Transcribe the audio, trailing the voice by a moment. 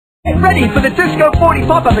Get ready for the Disco 40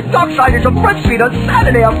 pop-up at DOCKSIDERS on Front Street on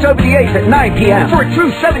Saturday, October the 8th at 9 p.m. For a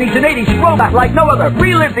true 70s and 80s throwback like no other.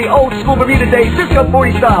 Relive the old school Bermuda days Disco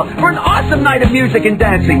 40 style for an awesome night of music and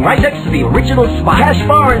dancing right next to the original spot. Cash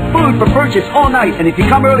bar and food for purchase all night. And if you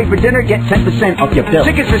come early for dinner, get 10% off your bill.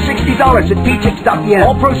 Tickets are $60 at ptix.pm.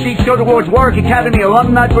 All proceeds go towards Warwick Academy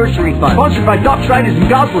Alumni Anniversary Fund. Sponsored by DOCKSIDERS and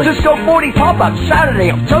Goslin. Disco 40 pop-up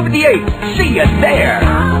Saturday, October the 8th. See you there.